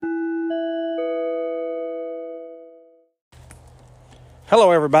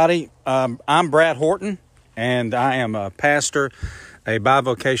Hello, everybody. I'm Brad Horton, and I am a pastor, a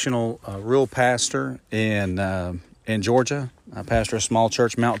bivocational rural pastor in Georgia. I pastor a small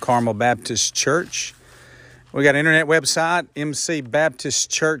church, Mount Carmel Baptist Church. We got an internet website,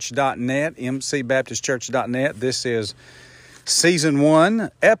 mcbaptistchurch.net, mcbaptistchurch.net. This is Season 1,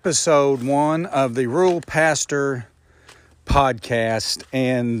 Episode 1 of the Rural Pastor Podcast,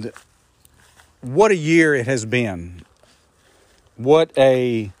 and what a year it has been. What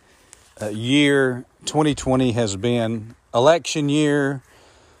a year 2020 has been. Election year,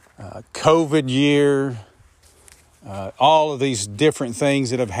 COVID year, all of these different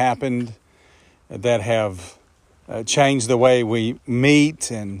things that have happened that have changed the way we meet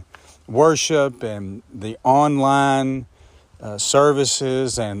and worship, and the online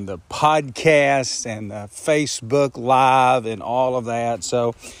services and the podcasts and the Facebook Live and all of that.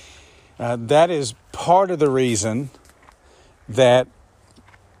 So that is part of the reason that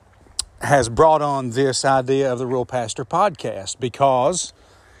has brought on this idea of the Rural Pastor Podcast, because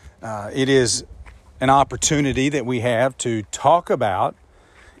it is an opportunity that we have to talk about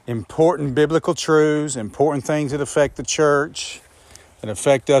important biblical truths, important things that affect the church, that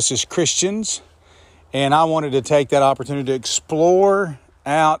affect us as Christians. And I wanted to take that opportunity to explore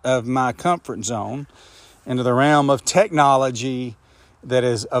out of my comfort zone into the realm of technology that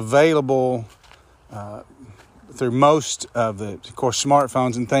is available through most of the, of course,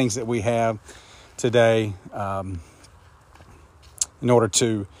 smartphones and things that we have today, in order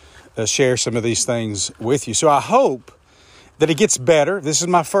to share some of these things with you. So I hope that it gets better. This is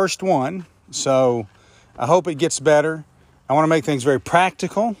my first one, so I hope it gets better. I want to make things very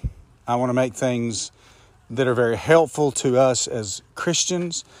practical. I want to make things that are very helpful to us as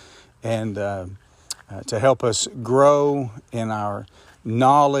Christians, and to help us grow in our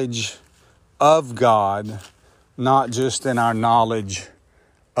knowledge of God, not just in our knowledge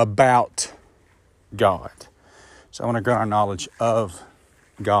about God. So I want to grow our knowledge of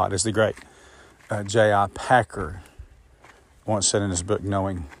God, as the great J.I. Packer once said in his book,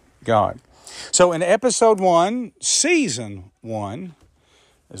 Knowing God. So in Episode 1, Season 1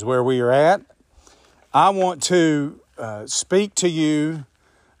 is where we are at. I want to speak to you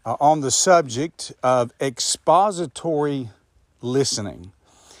on the subject of expository listening.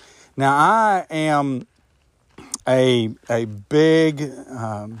 Now, I am a big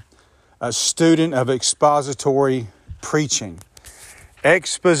a student of expository preaching,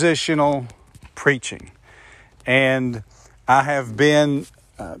 expositional preaching. And I have been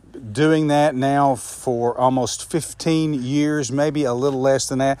doing that now for almost 15 years, maybe a little less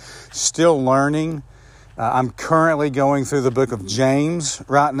than that, still learning. I'm currently going through the book of James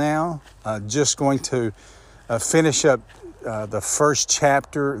right now, just going to finish up the first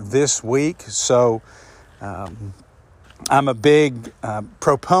chapter this week. So I'm a big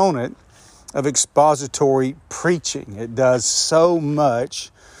proponent of expository preaching. It does so much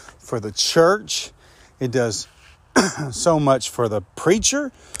for the church. It does so much for the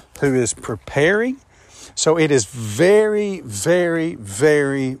preacher who is preparing. So it is very, very,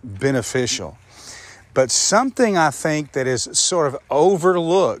 very beneficial. But something I think that is sort of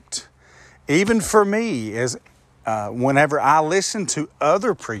overlooked, even for me, is whenever I listen to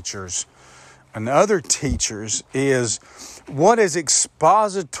other preachers and other teachers, is what is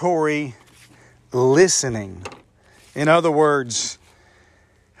expository listening? In other words,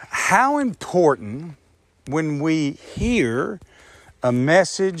 how important when we hear a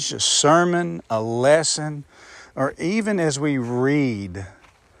message, a sermon, a lesson, or even as we read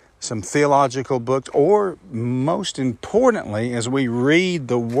some theological books, or most importantly, as we read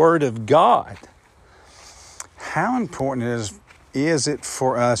the Word of God, how important is it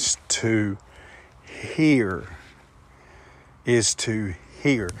for us to hear? Is to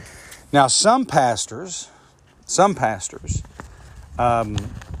hear. Now, some pastors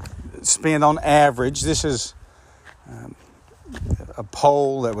spend on average, this is a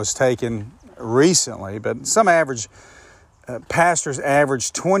poll that was taken recently, but some pastors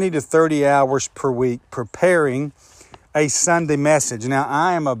average 20 to 30 hours per week preparing a Sunday message. Now,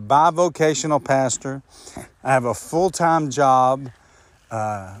 I am a bivocational pastor. I have a full-time job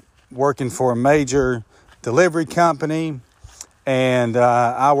working for a major delivery company, and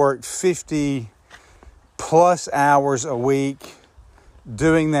I work 50 plus hours a week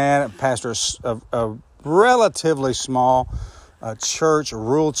doing that. I pastor a relatively small church, a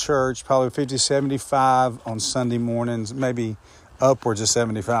rural church, probably 50, 75 on Sunday mornings, maybe upwards of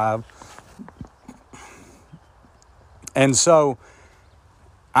 75. And so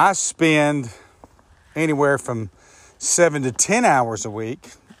I spend anywhere from 7 to 10 hours a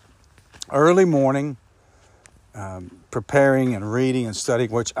week, early morning, preparing and reading and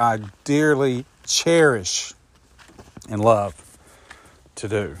studying, which I dearly cherish and love to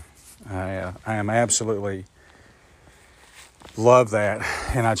do. I am absolutely love that,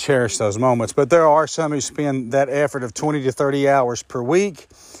 and I cherish those moments. But there are some who spend that effort of 20 to 30 hours per week,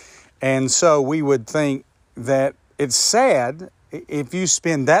 and so we would think that it's sad if you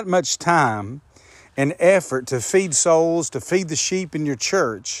spend that much time and effort to feed souls, to feed the sheep in your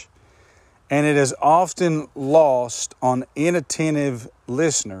church, and it is often lost on inattentive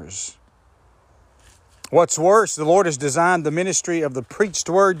listeners. What's worse, the Lord has designed the ministry of the preached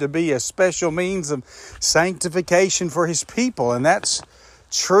word to be a special means of sanctification for His people. And that's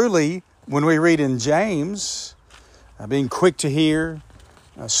truly, when we read in James, being quick to hear,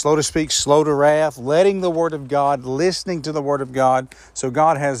 slow to speak, slow to wrath, letting the Word of God, listening to the Word of God. So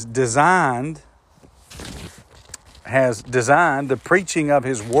God has designed the preaching of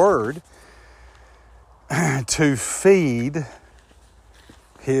His Word to feed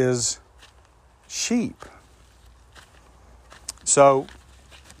His sheep. So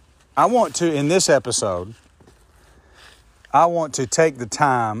I want to, in this episode, I want to take the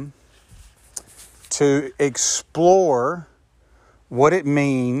time to explore what it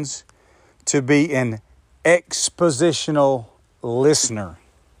means to be an expositional listener.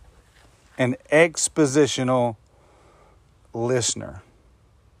 An expositional listener.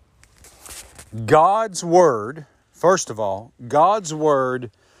 God's Word, first of all, God's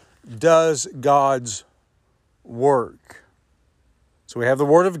Word does God's work. So we have the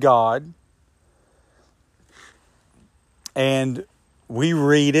Word of God, and we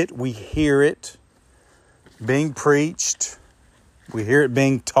read it, we hear it being preached, we hear it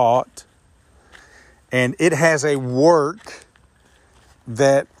being taught, and it has a work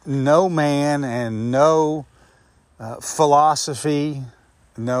that no man and no philosophy,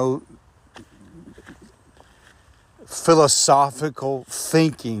 no philosophical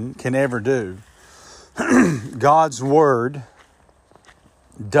thinking can ever do. God's Word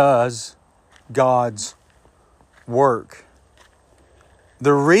does God's work.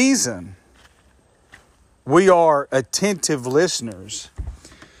 The reason we are attentive listeners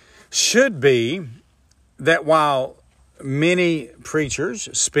should be that while many preachers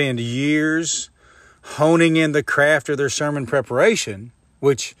spend years honing in the craft of their sermon preparation,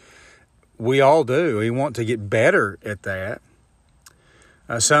 which we all do. We want to get better at that.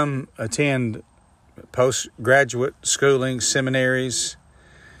 Some attend postgraduate schooling, seminaries,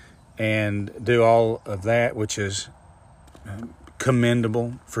 and do all of that, which is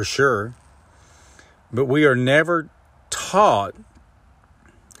commendable for sure. But we are never taught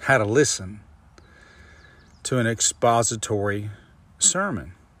how to listen to an expository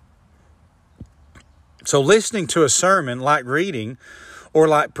sermon. So listening to a sermon, like reading or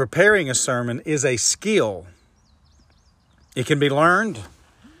like preparing a sermon, is a skill. It can be learned.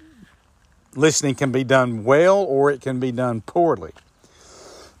 Listening can be done well or it can be done poorly.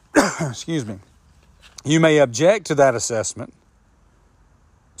 Excuse me. You may object to that assessment,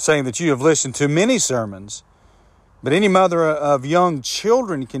 saying that you have listened to many sermons, but any mother of young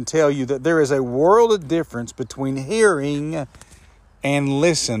children can tell you that there is a world of difference between hearing and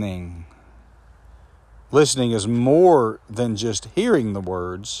listening. Listening is more than just hearing the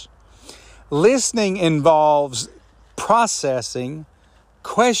words. Listening involves processing,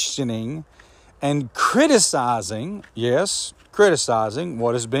 questioning, and criticizing, criticizing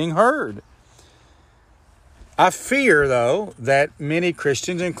what is being heard. I fear, though, that many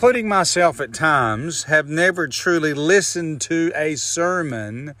Christians, including myself at times, have never truly listened to a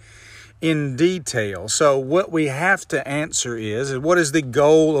sermon in detail. So what we have to answer is what is the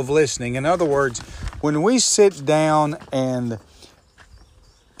goal of listening? In other words, when we sit down and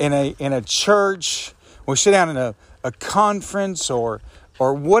in a church, we sit down in a conference or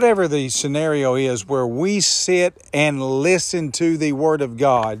whatever the scenario is where we sit and listen to the Word of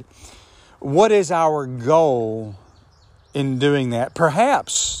God, what is our goal in doing that?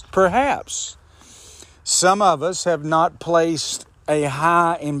 Perhaps some of us have not placed a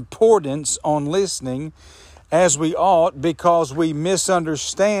high importance on listening as we ought because we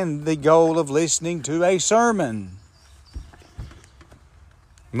misunderstand the goal of listening to a sermon.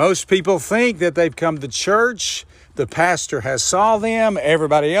 Most people think that they've come to church, the pastor has saw them,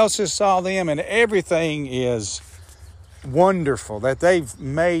 everybody else has saw them, and everything is wonderful, that they've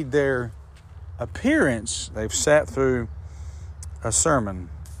made their appearance, they've sat through a sermon.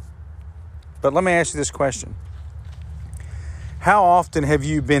 But let me ask you this question. How often have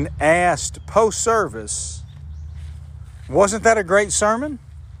you been asked post-service, wasn't that a great sermon?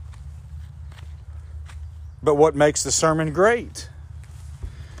 But what makes the sermon great?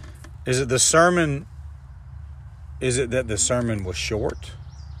 Is it the sermon Is it that the sermon was short?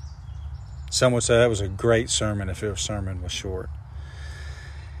 Some would say that was a great sermon if the sermon was short.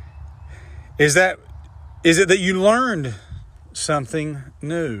 Is it that you learned something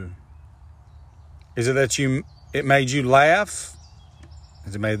new? Is it that it made you laugh?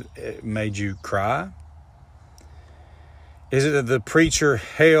 It made you cry? Is it that the preacher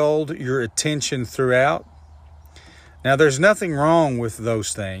held your attention throughout? Now, there's nothing wrong with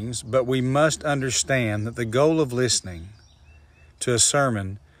those things, but we must understand that the goal of listening to a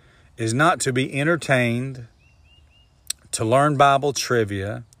sermon is not to be entertained, to learn Bible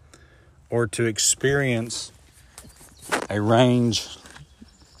trivia, or to experience a range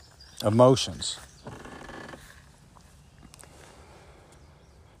of emotions.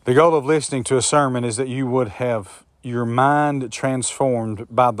 The goal of listening to a sermon is that you would have your mind transformed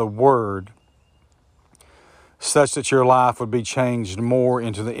by the Word, such that your life would be changed more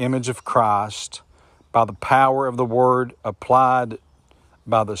into the image of Christ by the power of the Word applied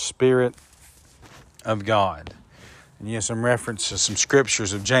by the Spirit of God. And you have some references, some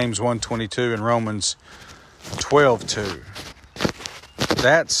scriptures of James 1:22 and Romans 12:2.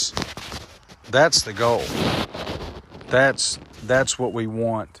 That's the goal. That's what we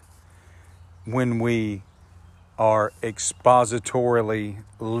want when we are expositorily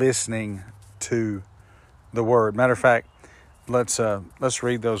listening to the Word. Matter of fact, let's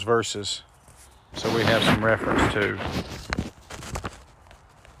read those verses so we have some reference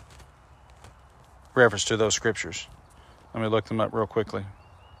to those scriptures. Let me look them up real quickly.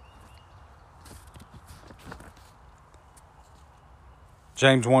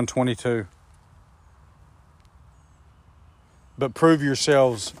 James 1:22. But prove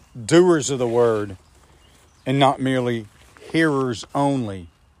yourselves doers of the word, and not merely hearers only,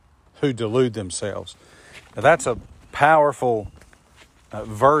 who delude themselves. Now that's a powerful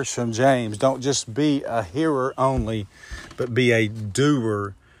verse from James. Don't just be a hearer only, but be a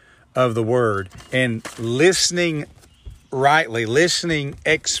doer of the word. And listening rightly, listening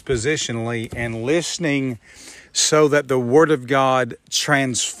expositionally, and listening so that the Word of God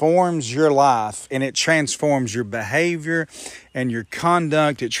transforms your life, and it transforms your behavior and your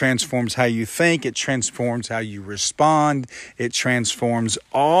conduct. It transforms how you think. It transforms how you respond. It transforms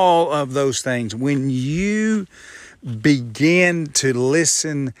all of those things. When you begin to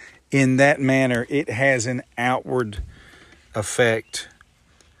listen in that manner, it has an outward effect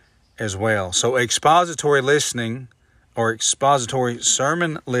as well. So expository listening or expository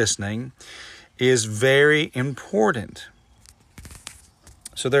sermon listening is very important.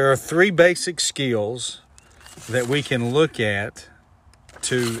 So there are 3 basic skills that we can look at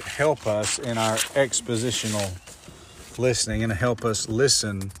to help us in our expositional listening and help us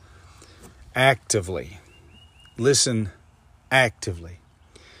listen actively. Listen actively,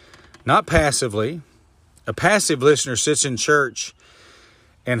 not passively. A passive listener sits in church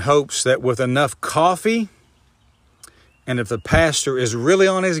and hopes that with enough coffee and if the pastor is really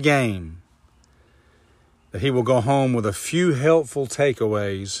on his game, that he will go home with a few helpful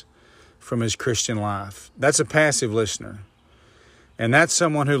takeaways from his Christian life. That's a passive listener. And that's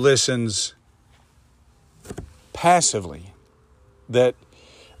someone who listens passively. That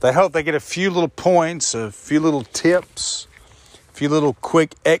they hope they get a few little points, a few little tips, a few little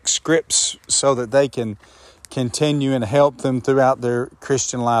quick excerpts so that they can continue and help them throughout their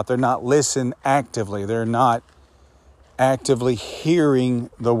Christian life. They're not listening actively. They're not actively hearing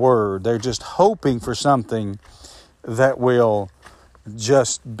the word. They're just hoping for something that will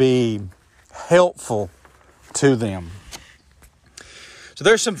just be helpful to them. So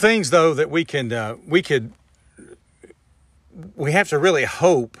there's some things though that we have to really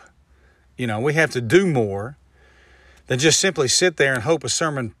hope, we have to do more than just simply sit there and hope a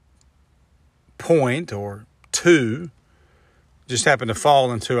sermon point or 2 just happen to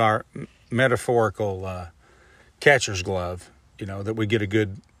fall into our metaphorical catcher's glove, that we get a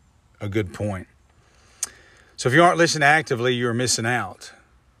good point. So if you aren't listening actively, you're missing out.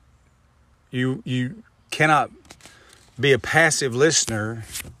 You cannot be a passive listener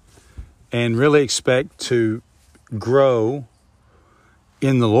and really expect to grow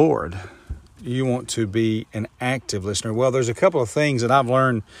in the Lord. You want to be an active listener. Well, there's a couple of things that I've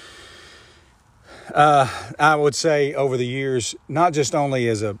learned, I would say over the years, not just only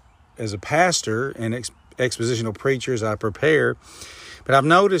as a pastor and expositional preacher as I prepare, but I've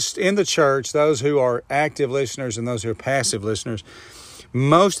noticed in the church, those who are active listeners and those who are passive listeners,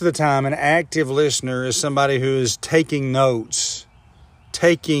 most of the time an active listener is somebody who is taking notes.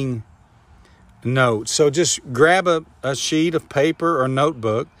 So just grab a sheet of paper or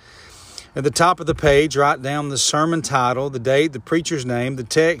notebook. At the top of the page, write down the sermon title, the date, the preacher's name, the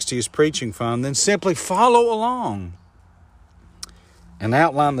text he is preaching from, then simply follow along and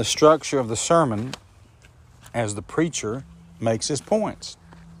outline the structure of the sermon as the preacher makes his points.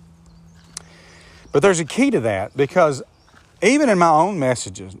 But there's a key to that, because even in my own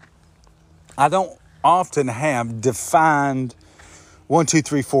messages, I don't often have defined 1, 2,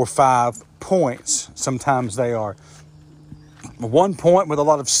 3, 4, 5 points. Sometimes they are one point with a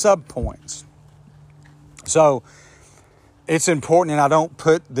lot of sub-points. So it's important, and I don't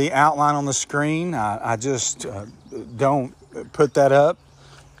put the outline on the screen. I just don't put that up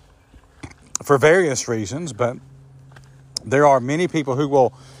for various reasons. But there are many people who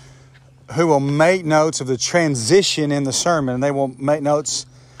will make notes of the transition in the sermon, and they will make notes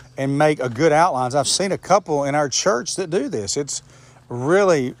and make a good outlines. I've seen a couple in our church that do this. It's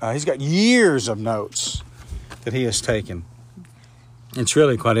really, he's got years of notes that he has taken. It's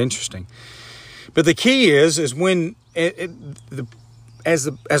really quite interesting. But the key is when as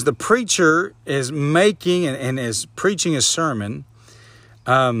the preacher is making and is preaching a sermon,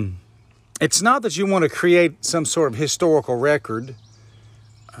 it's not that you want to create some sort of historical record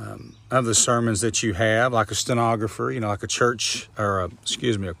of the sermons that you have, like a stenographer, like a church or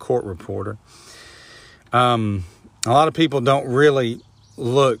a court reporter. A lot of people don't really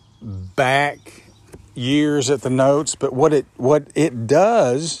look back years at the notes, but what it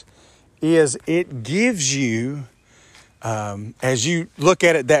does is it gives you, as you look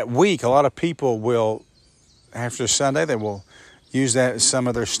at it that week, a lot of people will, after Sunday, they will use that as some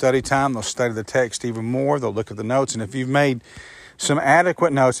of their study time. They'll study the text even more. They'll look at the notes, and if you've made some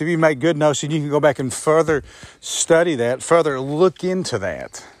adequate notes, if you've made good notes, then you can go back and further study that, further look into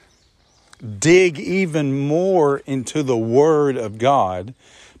that, dig even more into the Word of God,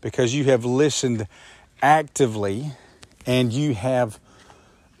 because you have listened actively and you have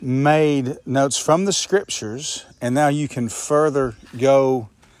made notes from the Scriptures, and now you can further go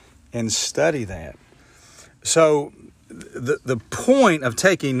and study that. So the point of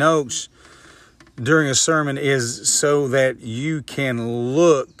taking notes during a sermon is so that you can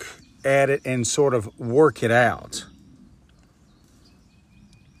look at it and sort of work it out.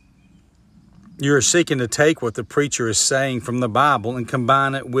 You're seeking to take what the preacher is saying from the Bible and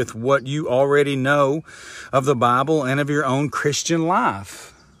combine it with what you already know of the Bible and of your own Christian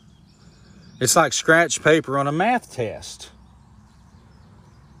life. It's like scratch paper on a math test.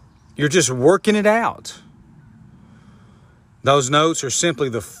 You're just working it out. Those notes are simply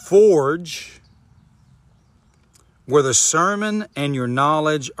the forge where the sermon and your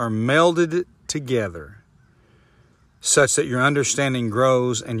knowledge are melded together, such that your understanding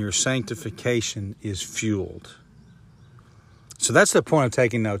grows and your sanctification is fueled. So that's the point of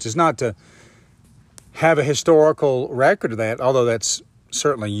taking notes. It's not to have a historical record of that, although that's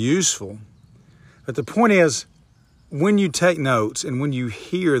certainly useful. But the point is, when you take notes and when you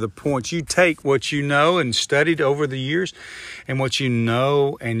hear the points, you take what you know and studied over the years and what you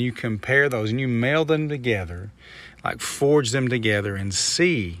know, and you compare those and you meld them together, like forge them together and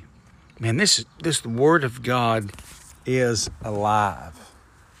see, man, this Word of God is alive.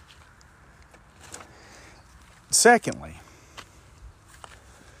 Secondly,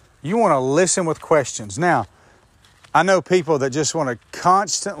 you want to listen with questions. Now, I know people that just want to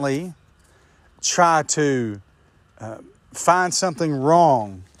constantly try to find something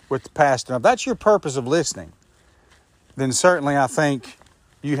wrong with the pastor. Now, if that's your purpose of listening, then certainly I think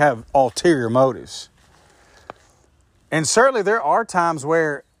you have ulterior motives. And certainly there are times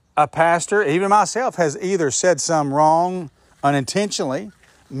where a pastor, even myself, has either said some wrong unintentionally,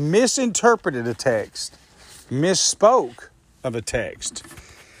 misinterpreted a text, misspoke of a text,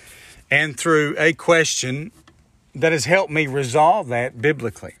 and through a question that has helped me resolve that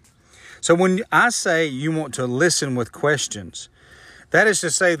biblically. So when I say you want to listen with questions, that is to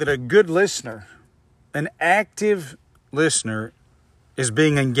say that a good listener, an active listener, is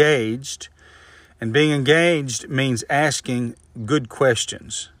being engaged, and being engaged means asking good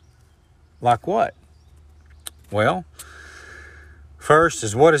questions. Like what? Well, first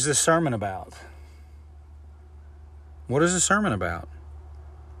is, what is this sermon about? What is the sermon about?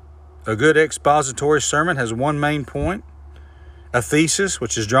 A good expository sermon has one main point, a thesis,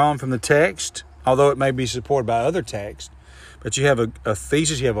 which is drawn from the text, although it may be supported by other texts. But you have a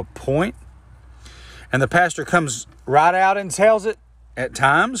thesis, you have a point, and the pastor comes right out and tells it at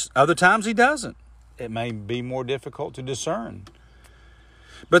times. Other times he doesn't. It may be more difficult to discern.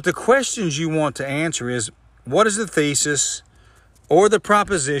 But the questions you want to answer is, what is the thesis or the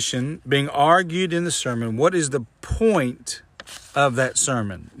proposition being argued in the sermon? What is the point of that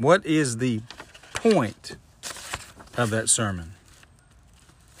sermon? What is the point of that sermon?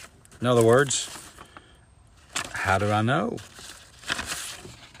 In other words, how do I know?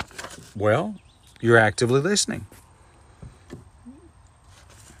 Well, you're actively listening.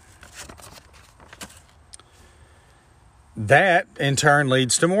 That, in turn,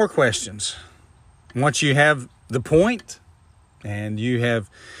 leads to more questions. Once you have the point and you have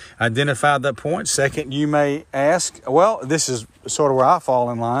identified that point, second, you may ask, well, this is sort of where I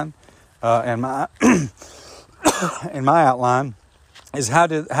fall in line, and my in my outline is how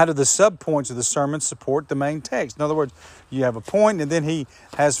do the subpoints of the sermon support the main text? In other words, you have a point, and then he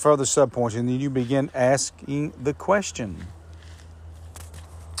has further subpoints, and then you begin asking the question.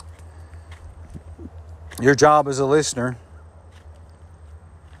 Your job as a listener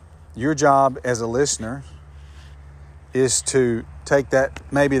is to take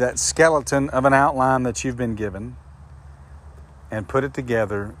that skeleton of an outline that you've been given and put it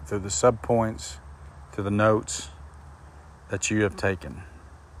together through the subpoints, to the notes that you have taken.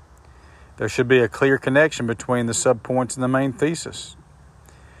 There should be a clear connection between the subpoints and the main thesis.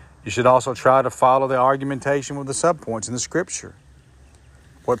 You should also try to follow the argumentation with the subpoints in the Scripture.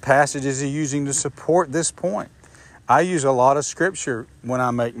 What passage is he using to support this point? I use a lot of Scripture when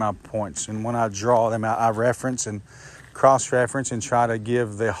I make my points, and when I draw them out, I reference and cross-reference and try to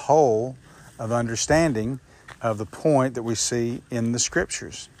give the whole of understanding of the point that we see in the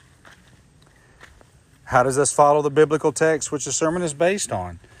Scriptures. How does this follow the biblical text which the sermon is based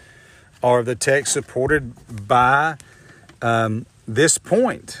on? Are the texts supported by this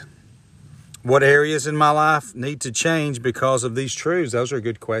point? What areas in my life need to change because of these truths? Those are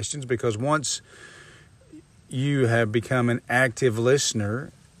good questions, because once you have become an active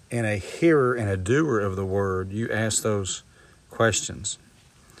listener and a hearer and a doer of the word, you ask those questions.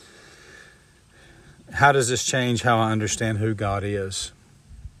 How does this change how I understand who God is?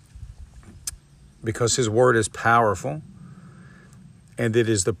 Because His word is powerful, and it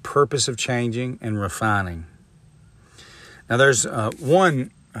is the purpose of changing and refining. Now, there's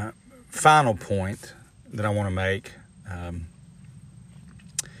one final point that I want to make, and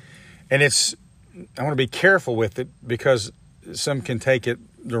I want to be careful with it because some can take it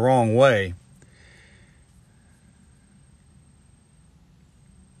the wrong way.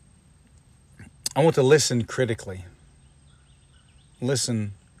 I want to listen critically.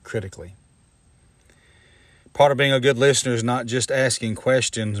 Listen critically. Part of being a good listener is not just asking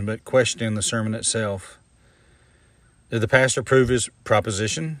questions, but questioning the sermon itself. Did the pastor prove his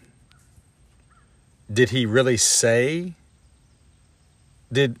proposition? Did he really say?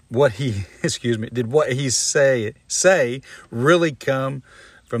 Did what he say really come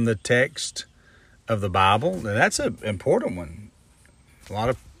from the text of the Bible? Now, that's an important one. A lot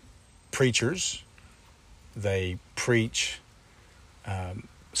of preachers, they preach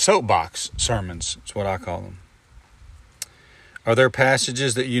soapbox sermons. That's what I call them. Are there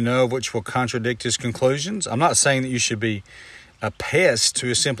passages that you know which will contradict his conclusions? I'm not saying that you should be a pest who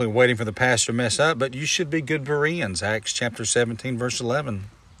is simply waiting for the pastor to mess up, but you should be good Bereans. Acts chapter 17, verse 11.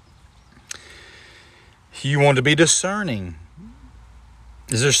 You want to be discerning.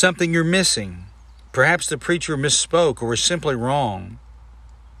 Is there something you're missing? Perhaps the preacher misspoke or was simply wrong.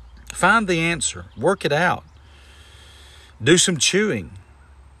 Find the answer. Work it out. Do some chewing.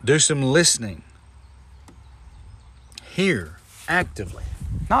 Do some listening. Hear actively.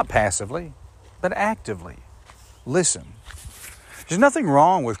 Not passively, but actively. Listen. There's nothing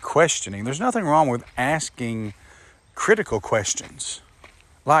wrong with questioning. There's nothing wrong with asking critical questions.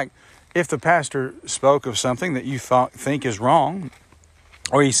 Like if the pastor spoke of something that you think is wrong,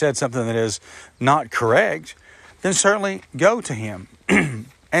 or he said something that is not correct, then certainly go to him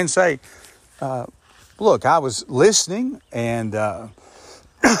and say, look, I was listening and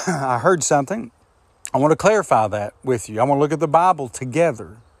I heard something. I want to clarify that with you. I want to look at the Bible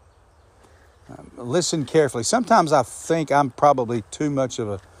together. Listen carefully. Sometimes I think I'm probably too much of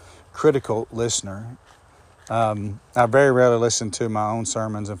a critical listener. I very rarely listen to my own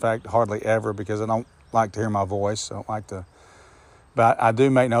sermons. In fact, hardly ever, because I don't like to hear my voice. I don't like to. But I do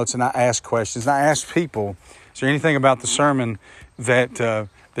make notes and I ask questions. And I ask people, is there anything about the sermon that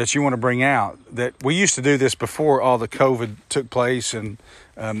you want to bring out? That we used to do this before all the COVID took place and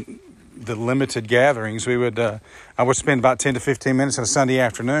the limited gatherings. I would spend about 10 to 15 minutes on a Sunday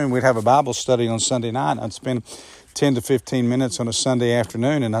afternoon. We'd have a Bible study on Sunday night. I'd spend 10 to 15 minutes on a Sunday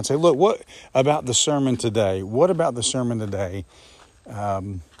afternoon, and I'd say, look, what about the sermon today? What about the sermon today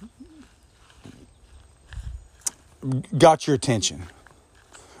got your attention?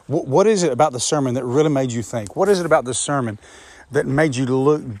 What is it about the sermon that really made you think? What is it about the sermon that made you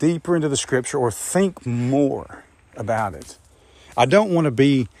look deeper into the Scripture or think more about it? I don't want to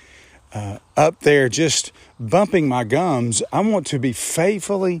be up there just bumping my gums. I want to be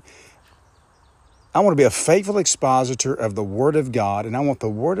faithfully I want to be a faithful expositor of the Word of God, and I want the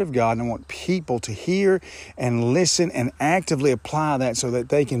Word of God, and I want people to hear and listen and actively apply that so that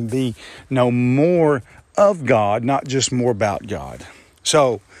they can know more of God, not just more about God.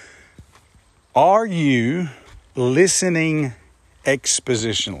 So, are you listening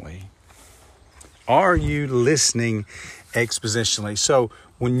expositionally? Are you listening expositionally? So,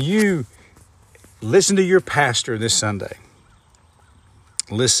 when you listen to your pastor this Sunday,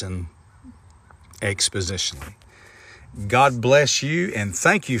 listen expositionally. God bless you, and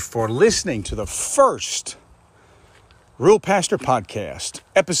thank you for listening to the first Real Pastor Podcast,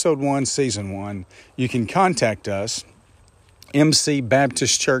 Episode 1, Season 1. You can contact us,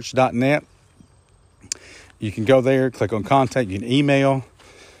 mcbaptistchurch.net. You can go there, click on contact, you can email,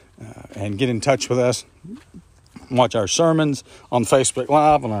 and get in touch with us. Watch our sermons on Facebook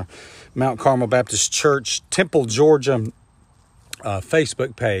Live on our Mount Carmel Baptist Church, Temple, Georgia,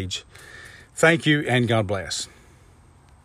 Facebook page. Thank you, and God bless.